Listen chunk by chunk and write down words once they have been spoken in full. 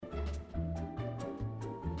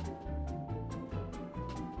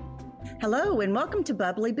Hello, and welcome to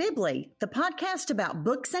Bubbly Bibbly, the podcast about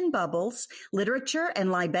books and bubbles, literature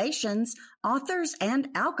and libations, authors and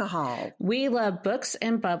alcohol. We love books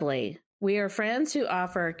and bubbly. We are friends who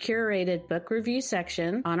offer a curated book review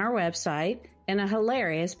section on our website and a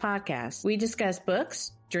hilarious podcast. We discuss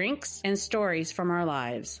books, drinks, and stories from our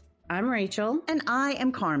lives. I'm Rachel. And I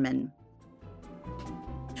am Carmen.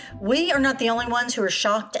 We are not the only ones who are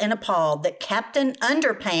shocked and appalled that Captain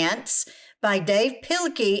Underpants by Dave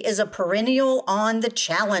Pilkey is a perennial on the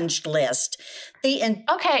challenged list. He's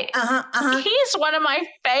one of my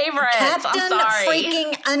favorites. Captain I'm sorry.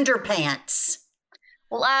 freaking Underpants.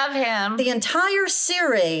 Love him. The entire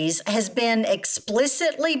series has been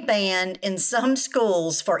explicitly banned in some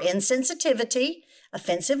schools for insensitivity,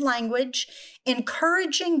 offensive language,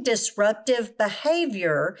 encouraging disruptive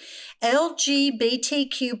behavior,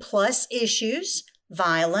 LGBTQ plus issues,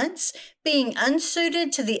 violence, being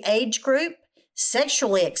unsuited to the age group,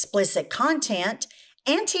 sexually explicit content,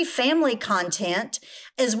 anti-family content,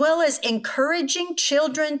 as well as encouraging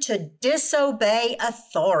children to disobey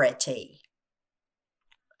authority.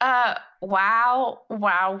 Wow.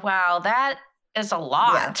 That is a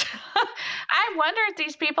lot. Yeah. I wonder if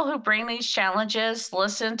these people who bring these challenges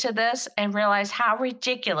listen to this and realize how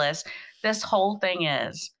ridiculous this whole thing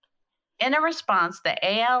is. In a response, the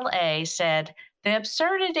ALA said, the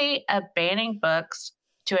absurdity of banning books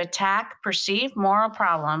to attack perceived moral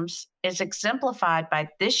problems is exemplified by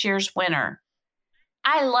this year's winner.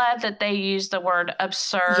 I love that they use the word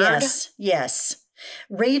absurd. Yes.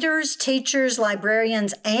 Readers, teachers,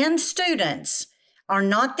 librarians, and students are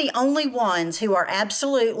not the only ones who are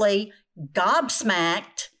absolutely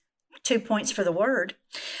gobsmacked, 2 points for the word.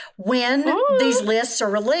 When these lists are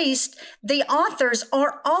released, the authors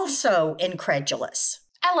are also incredulous.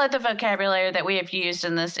 I love the vocabulary that we have used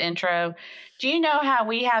in this intro. Do you know how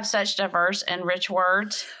we have such diverse and rich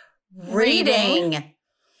words? Reading.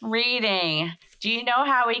 Do you know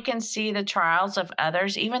how we can see the trials of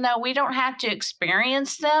others, even though we don't have to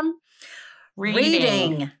experience them?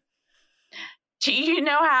 Reading. Do you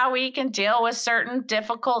know how we can deal with certain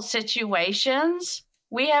difficult situations?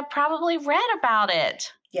 We have probably read about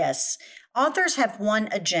it. Yes. Authors have one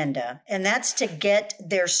agenda, and that's to get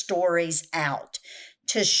their stories out,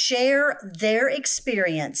 to share their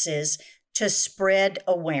experiences, to spread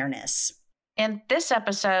awareness. In this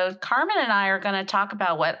episode, Carmen and I are going to talk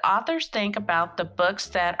about what authors think about the books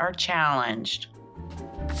that are challenged.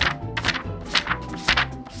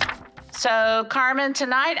 So, Carmen,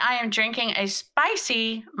 tonight I am drinking a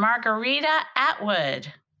spicy margarita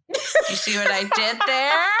Atwood. You see what I did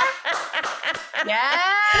there?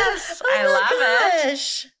 Yes, I love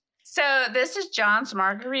it. So this is John's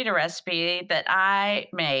margarita recipe that I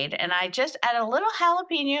made, and I just add a little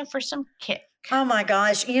jalapeno for some kick. Oh my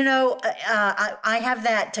gosh. You know, I have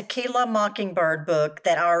that Tequila Mockingbird book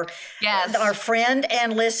that our friend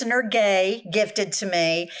and listener Gay gifted to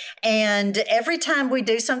me. And every time we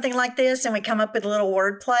do something like this and we come up with a little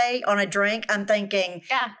wordplay on a drink, I'm thinking,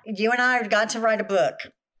 you and I have got to write a book.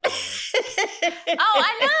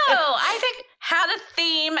 I know. I think how to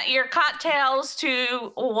theme your cocktails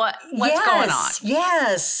to what's going on.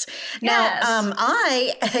 Yes. Now,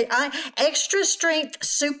 I Extra Strength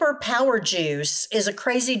Super Power Juice is a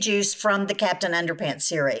crazy juice from the Captain Underpants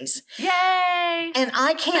series. Yay! And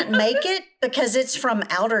I can't make it because it's from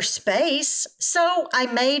outer space. So I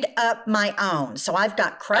made up my own. So I've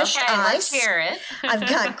got crushed ice. Let's hear it. I've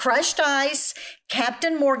got crushed ice,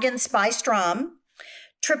 Captain Morgan spiced rum,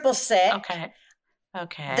 triple sec.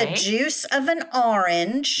 Okay. The juice of an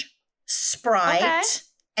orange, Sprite,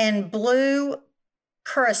 and blue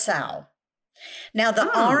curacao. Now, the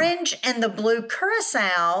orange and the blue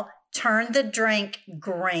curacao turn the drink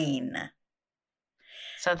green.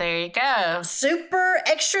 So there you go. Super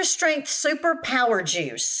extra strength, super power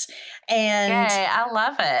juice. And yay, I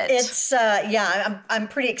love it. It's, I'm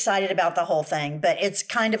pretty excited about the whole thing, but it's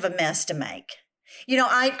kind of a mess to make. You know,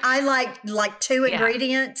 I like two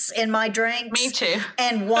ingredients in my drinks. Me too.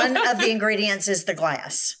 And one of the ingredients is the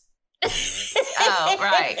glass. Oh,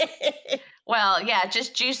 right. Well, yeah,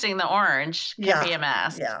 just juicing the orange can be a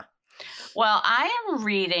mess. Yeah. Well, I am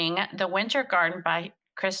reading The Winter Garden by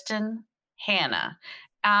Kristin Hannah.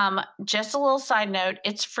 Just a little side note,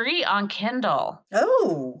 it's free on Kindle.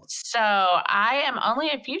 Oh. So I am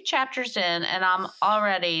only a few chapters in and I'm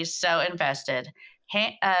already so invested.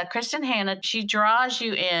 Kristin Hannah, she draws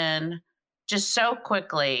you in just so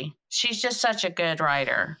quickly. She's just such a good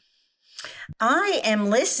writer. I am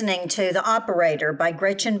listening to The Operator by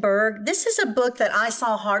Gretchen Berg. This is a book that I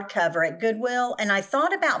saw hardcover at Goodwill, and I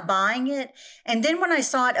thought about buying it. And then when I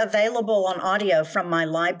saw it available on audio from my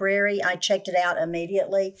library, I checked it out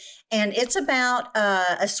immediately. And it's about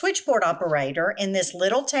a switchboard operator in this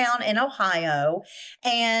little town in Ohio.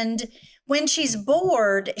 And when she's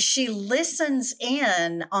bored, she listens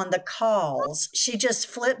in on the calls. She just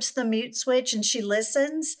flips the mute switch and she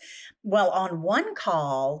listens. Well, on one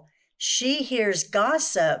call, she hears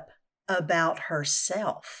gossip about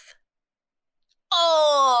herself.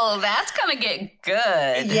 Oh, that's gonna get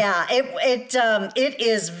good. Yeah, it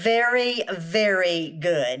is very, very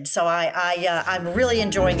good. So I'm really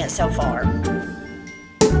enjoying it so far.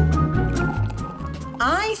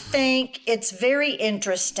 I think it's very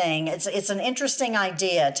interesting. It's an interesting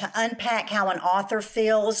idea to unpack how an author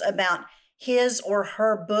feels about his or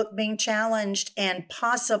her book being challenged and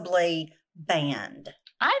possibly banned.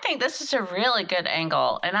 I think this is a really good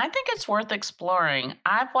angle, and I think it's worth exploring.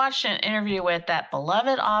 I've watched an interview with that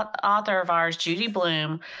beloved author of ours, Judy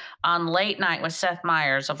Blume, on Late Night with Seth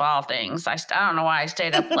Meyers, of all things. I don't know why I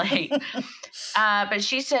stayed up late. But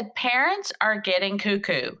she said parents are getting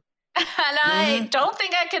cuckoo. And I don't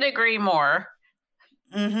think I could agree more.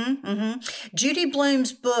 Judy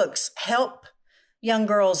Blume's books help young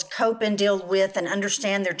girls cope and deal with and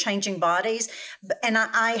understand their changing bodies. And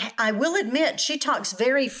I will admit, she talks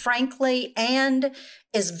very frankly and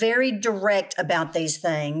is very direct about these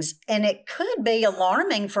things. And it could be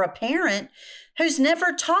alarming for a parent who's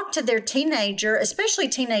never talked to their teenager, especially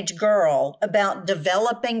teenage girl, about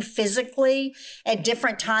developing physically at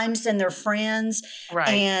different times than their friends. Right.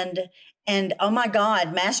 And oh my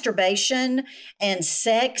God, masturbation and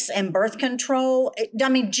sex and birth control. I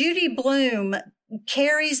mean, Judy Blume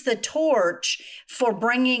carries the torch for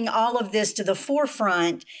bringing all of this to the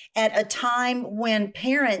forefront at a time when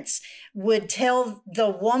parents would tell the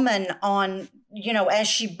woman on,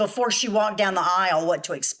 before she walked down the aisle, what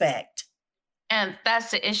to expect. And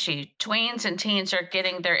that's the issue. Tweens and teens are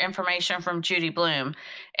getting their information from Judy Blume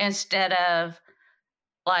instead of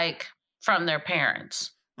from their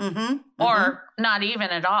parents. Or not even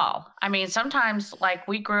at all. I mean, sometimes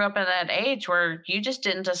we grew up in that age where you just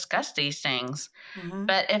didn't discuss these things.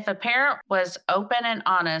 But if a parent was open and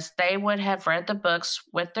honest, they would have read the books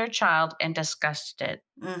with their child and discussed it.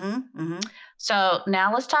 So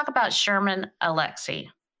now let's talk about Sherman Alexie.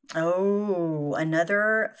 Oh,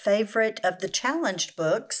 another favorite of the challenged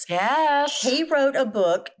books. Yes. He wrote a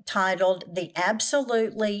book titled The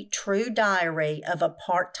Absolutely True Diary of a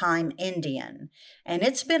Part-Time Indian, and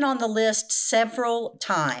it's been on the list several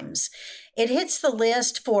times. It hits the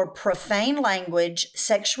list for profane language,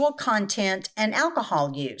 sexual content, and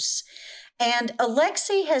alcohol use. And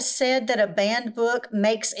Alexie has said that a banned book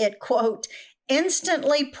makes it, quote,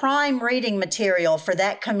 instantly prime reading material for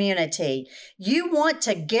that community. You want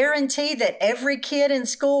to guarantee that every kid in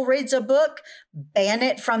school reads a book? Ban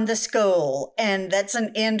it from the school. And that's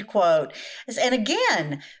an end quote. And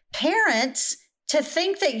again, parents, to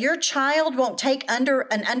think that your child won't take an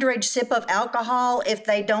underage sip of alcohol if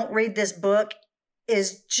they don't read this book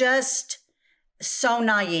is just so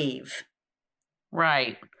naive.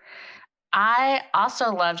 Right. I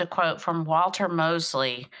also loved a quote from Walter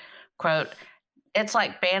Mosley, quote, "It's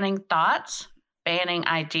like banning thoughts, banning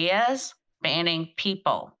ideas, banning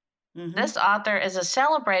people." This author is a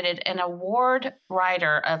celebrated and award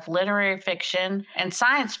writer of literary fiction and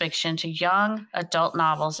science fiction to young adult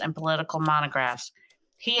novels and political monographs.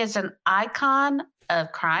 He is an icon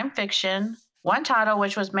of crime fiction. One title,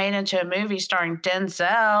 which was made into a movie starring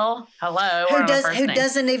Denzel. Hello. Who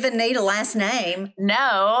doesn't even need a last name.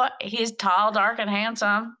 No, he's tall, dark, and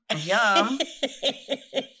handsome. Yum.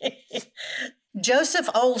 Joseph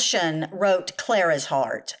Olshan wrote Clara's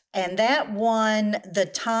Heart, and that won the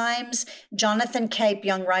Times Jonathan Cape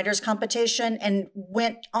Young Writers Competition and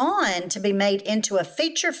went on to be made into a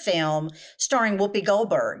feature film starring Whoopi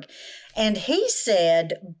Goldberg. And he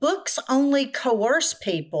said, books only coerce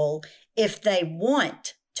people if they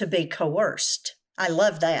want to be coerced. I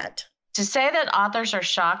love that. To say that authors are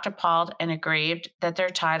shocked, appalled, and aggrieved that their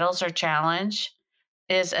titles are challenged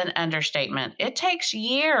is an understatement. It takes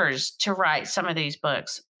years to write some of these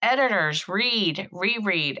books. Editors read,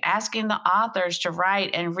 reread, asking the authors to write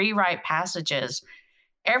and rewrite passages.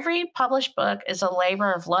 Every published book is a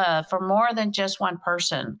labor of love for more than just one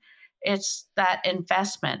person. It's that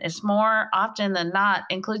investment. It's more often than not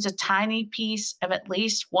includes a tiny piece of at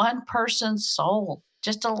least one person's soul,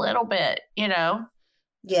 just a little bit,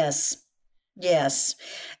 Yes. Yes.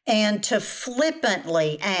 And to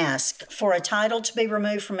flippantly ask for a title to be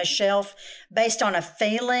removed from a shelf based on a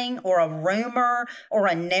feeling or a rumor or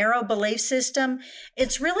a narrow belief system,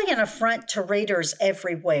 it's really an affront to readers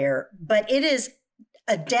everywhere, but it is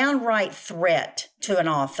a downright threat to an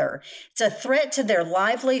author. It's a threat to their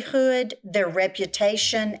livelihood, their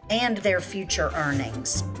reputation, and their future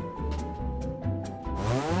earnings.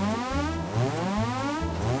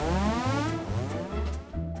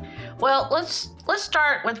 Well, let's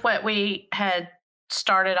start with what we had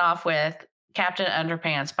started off with, Captain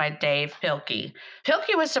Underpants by Dave Pilkey.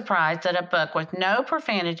 Pilkey was surprised that a book with no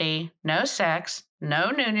profanity, no sex, no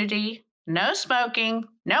nudity, no smoking,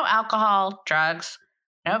 no alcohol, drugs,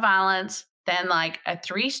 no violence, then like a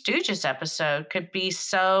Three Stooges episode could be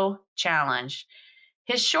so challenged.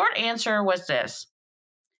 His short answer was this: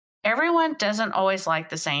 everyone doesn't always like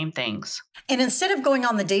the same things. And instead of going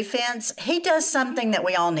on the defense, he does something that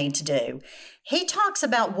we all need to do. He talks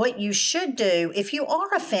about what you should do if you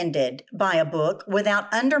are offended by a book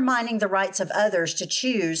without undermining the rights of others to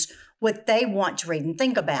choose what they want to read and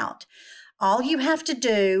think about. All you have to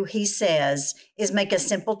do, he says, is make a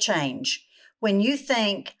simple change. When you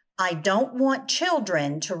think, I don't want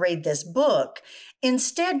children to read this book,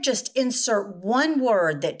 instead just insert one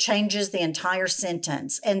word that changes the entire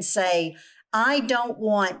sentence and say, I don't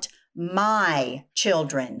want my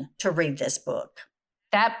children to read this book.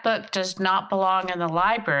 That book does not belong in the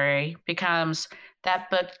library becomes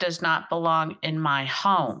that book does not belong in my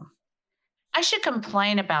home. I should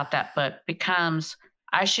complain about that book becomes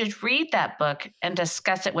I should read that book and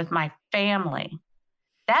discuss it with my family.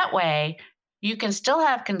 That way, you can still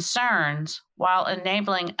have concerns while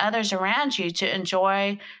enabling others around you to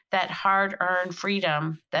enjoy that hard-earned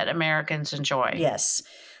freedom that Americans enjoy. Yes.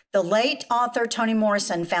 The late author Toni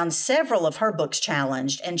Morrison found several of her books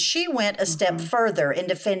challenged, and she went a step further in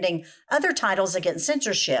defending other titles against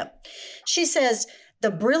censorship. She says,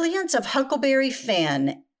 the brilliance of Huckleberry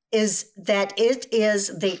Finn is that it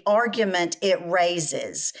is the argument it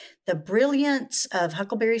raises. The brilliance of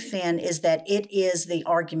Huckleberry Finn is that it is the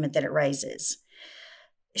argument that it raises.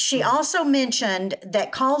 She also mentioned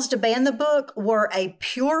that calls to ban the book were a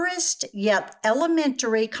purist yet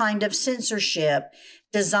elementary kind of censorship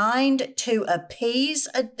designed to appease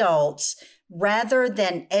adults rather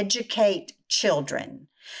than educate children.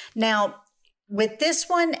 Now, with this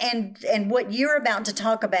one and what you're about to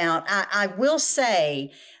talk about, I will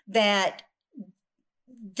say that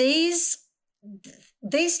these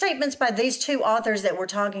statements by these two authors that we're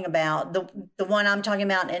talking about, the one I'm talking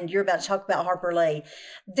about and you're about to talk about, Harper Lee,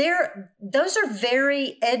 those are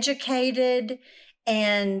very educated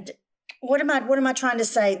and what am I trying to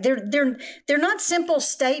say? They're not simple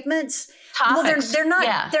statements. Topics.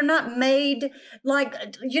 Well, they're not made like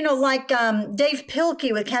Dave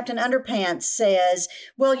Pilkey with Captain Underpants says,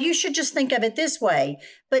 well, you should just think of it this way.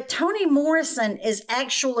 But Toni Morrison is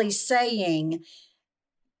actually saying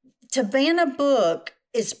to ban a book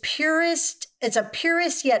is purist. It's a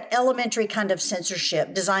purist yet elementary kind of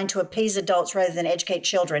censorship designed to appease adults rather than educate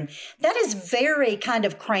children. That is very kind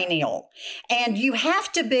of cranial. And you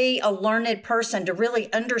have to be a learned person to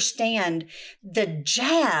really understand the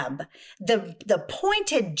jab, the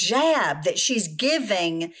pointed jab that she's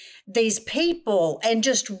giving these people and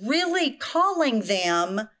just really calling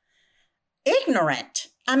them ignorant.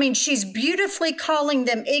 I mean, she's beautifully calling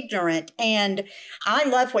them ignorant. And I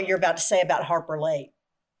love what you're about to say about Harper Lee.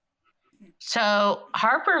 So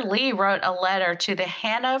Harper Lee wrote a letter to the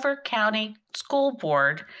Hanover County School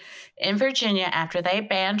Board in Virginia after they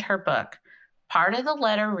banned her book. Part of the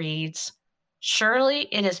letter reads, surely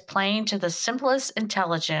it is plain to the simplest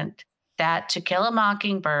intelligent that To Kill a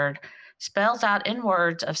Mockingbird spells out in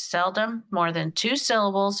words of seldom more than 2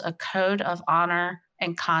 syllables a code of honor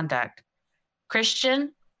and conduct.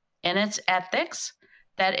 Christian in its ethics,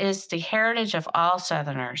 that is the heritage of all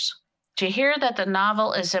Southerners. To hear that the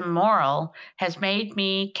novel is immoral has made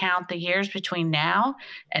me count the years between now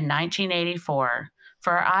and 1984,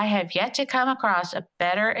 for I have yet to come across a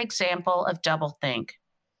better example of doublethink.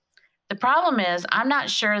 The problem is, I'm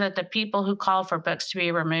not sure that the people who called for books to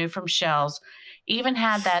be removed from shelves even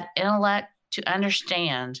had that intellect to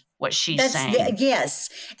understand what she's saying. Yes.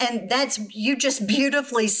 And you just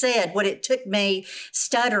beautifully said what it took me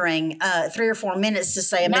stuttering 3 or 4 minutes to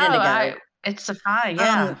say a minute ago. It's a fine,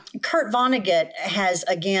 yeah. Kurt Vonnegut has,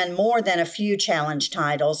 again, more than a few challenge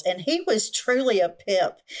titles, and he was truly a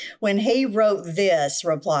pip when he wrote this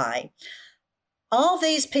reply. All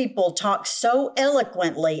these people talk so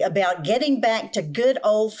eloquently about getting back to good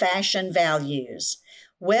old-fashioned values.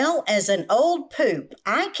 Well, as an old poop,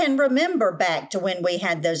 I can remember back to when we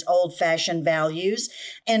had those old-fashioned values,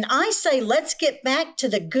 and I say let's get back to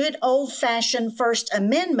the good old-fashioned First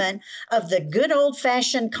Amendment of the good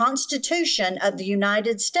old-fashioned Constitution of the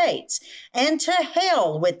United States. And to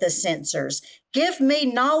hell with the censors. Give me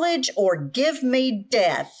knowledge or give me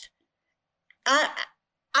death.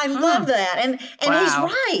 I love that. And Wow. He's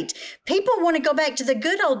right. People want to go back to the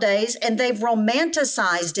good old days, and they've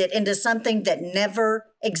romanticized it into something that never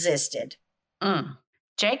existed.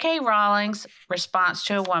 J.K. Rowling's response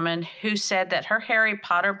to a woman who said that her Harry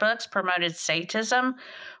Potter books promoted Satanism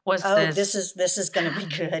was this is going to be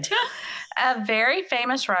good. A very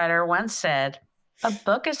famous writer once said, "A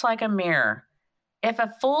book is like a mirror. If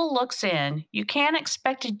a fool looks in, you can't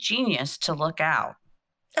expect a genius to look out."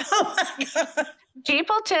 Oh my God.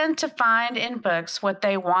 People tend to find in books what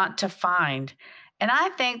they want to find. And I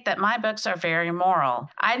think that my books are very moral.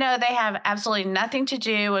 I know they have absolutely nothing to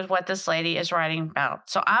do with what this lady is writing about.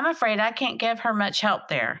 So I'm afraid I can't give her much help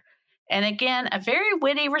there. And again, a very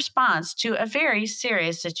witty response to a very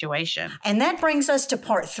serious situation. And that brings us to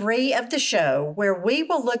part 3 of the show, where we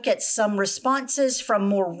will look at some responses from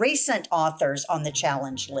more recent authors on the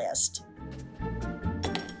challenge list.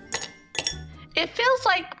 It feels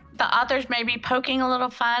like the authors may be poking a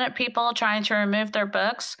little fun at people trying to remove their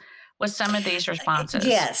books with some of these responses.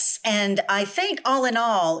 Yes. And I think all in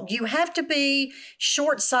all, you have to be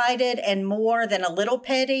short-sighted and more than a little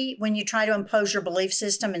petty when you try to impose your belief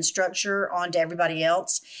system and structure onto everybody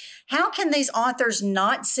else. How can these authors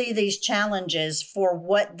not see these challenges for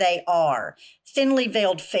what they are? Thinly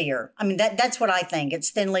veiled fear. I mean, that's what I think. It's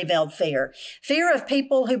thinly veiled fear. Fear of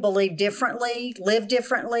people who believe differently, live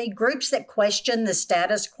differently, groups that question the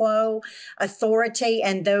status quo, authority,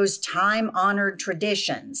 and those time-honored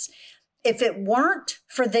traditions. If it weren't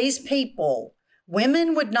for these people,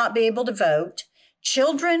 women would not be able to vote,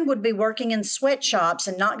 children would be working in sweatshops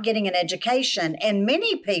and not getting an education, and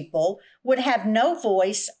many people would have no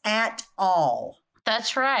voice at all.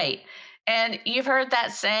 That's right. And you've heard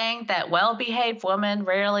that saying that well-behaved women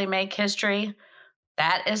rarely make history.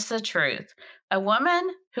 That is the truth. A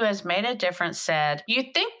woman who has made a difference said,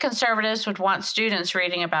 "You'd think conservatives would want students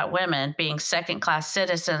reading about women being second-class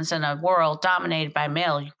citizens in a world dominated by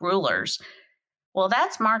male rulers." Well,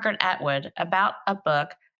 that's Margaret Atwood about a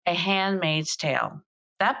book, A Handmaid's Tale.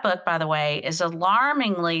 That book, by the way, is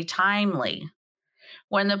alarmingly timely.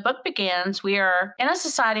 When the book begins, we are in a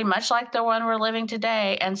society much like the one we're living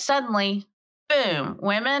today, and suddenly, boom,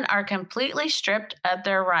 women are completely stripped of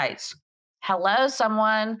their rights. Hello,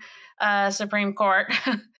 someone, Supreme Court.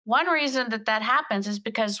 One reason that happens is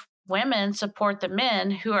because women support the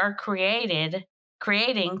men who are creating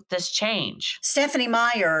this change. Stephenie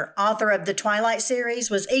Meyer, author of the Twilight series,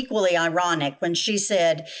 was equally ironic when she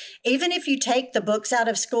said, "Even if you take the books out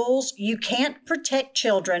of schools, you can't protect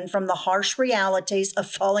children from the harsh realities of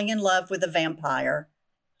falling in love with a vampire."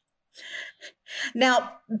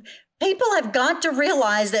 Now, people have got to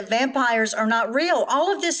realize that vampires are not real.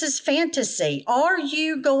 All of this is fantasy. Are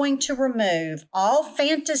you going to remove all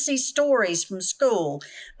fantasy stories from school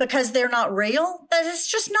because they're not real? That is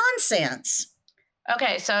just nonsense.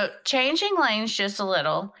 Okay, so changing lanes just a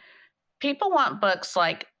little. People want books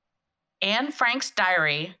like Anne Frank's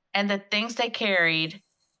diary and the things they carried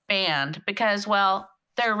banned because, well,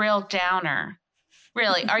 they're real downer.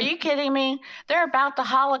 Really, are you kidding me? They're about the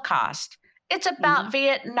Holocaust. It's about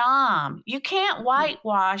Vietnam. You can't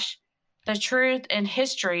whitewash the truth and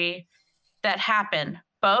history that happened.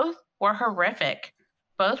 Both were horrific.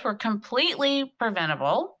 Both were completely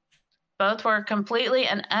preventable. Both were completely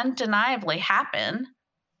and undeniably happen.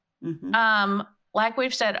 Like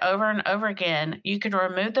we've said over and over again, you can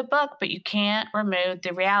remove the book, but you can't remove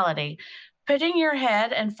the reality. Putting your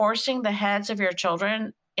head and forcing the heads of your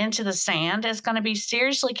children into the sand is going to be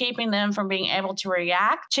seriously keeping them from being able to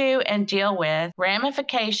react to and deal with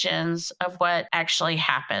ramifications of what actually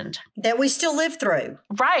happened. That we still live through.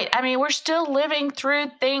 Right. I mean, we're still living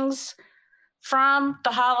through things from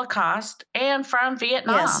the Holocaust and from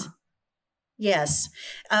Vietnam. Yes.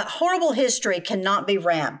 Horrible history cannot be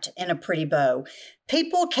wrapped in a pretty bow.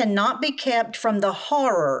 People cannot be kept from the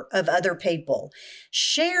horror of other people.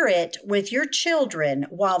 Share it with your children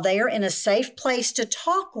while they are in a safe place to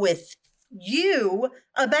talk with you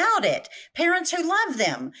about it. Parents who love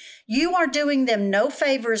them. You are doing them no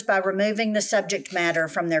favors by removing the subject matter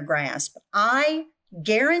from their grasp. I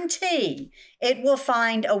guarantee it will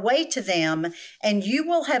find a way to them, and you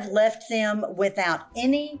will have left them without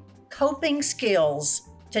any coping skills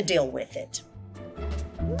to deal with it.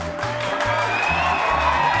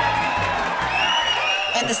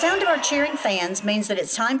 And the sound of our cheering fans means that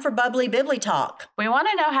it's time for Bubbly Bibbly Talk. We want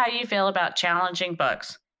to know how you feel about challenging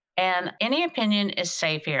books, and any opinion is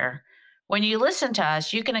safe here. When you listen to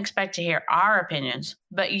us, you can expect to hear our opinions,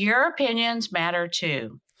 but your opinions matter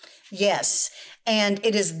too. Yes, and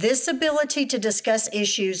it is this ability to discuss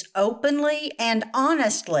issues openly and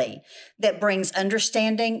honestly that brings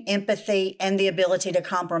understanding, empathy, and the ability to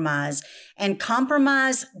compromise. And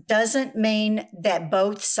compromise doesn't mean that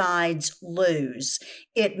both sides lose.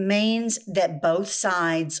 It means that both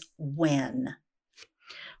sides win.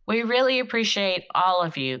 We really appreciate all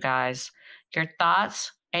of you guys, your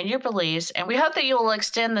thoughts and your beliefs, and we hope that you will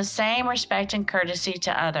extend the same respect and courtesy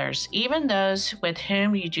to others, even those with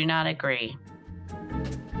whom you do not agree.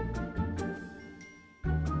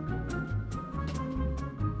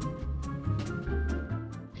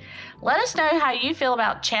 Let us know how you feel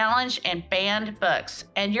about challenged and banned books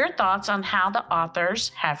and your thoughts on how the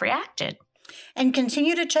authors have reacted. And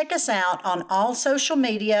continue to check us out on all social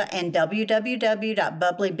media and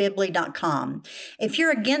www.bubblybibbly.com. If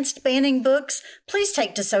you're against banning books, please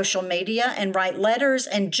take to social media and write letters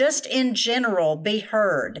and just in general be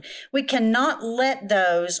heard. We cannot let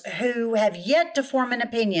those who have yet to form an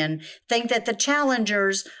opinion think that the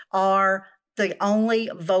challengers are the only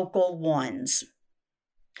vocal ones.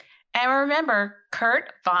 And remember,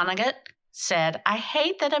 Kurt Vonnegut said, "I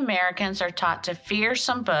hate that Americans are taught to fear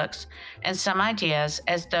some books and some ideas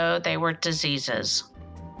as though they were diseases."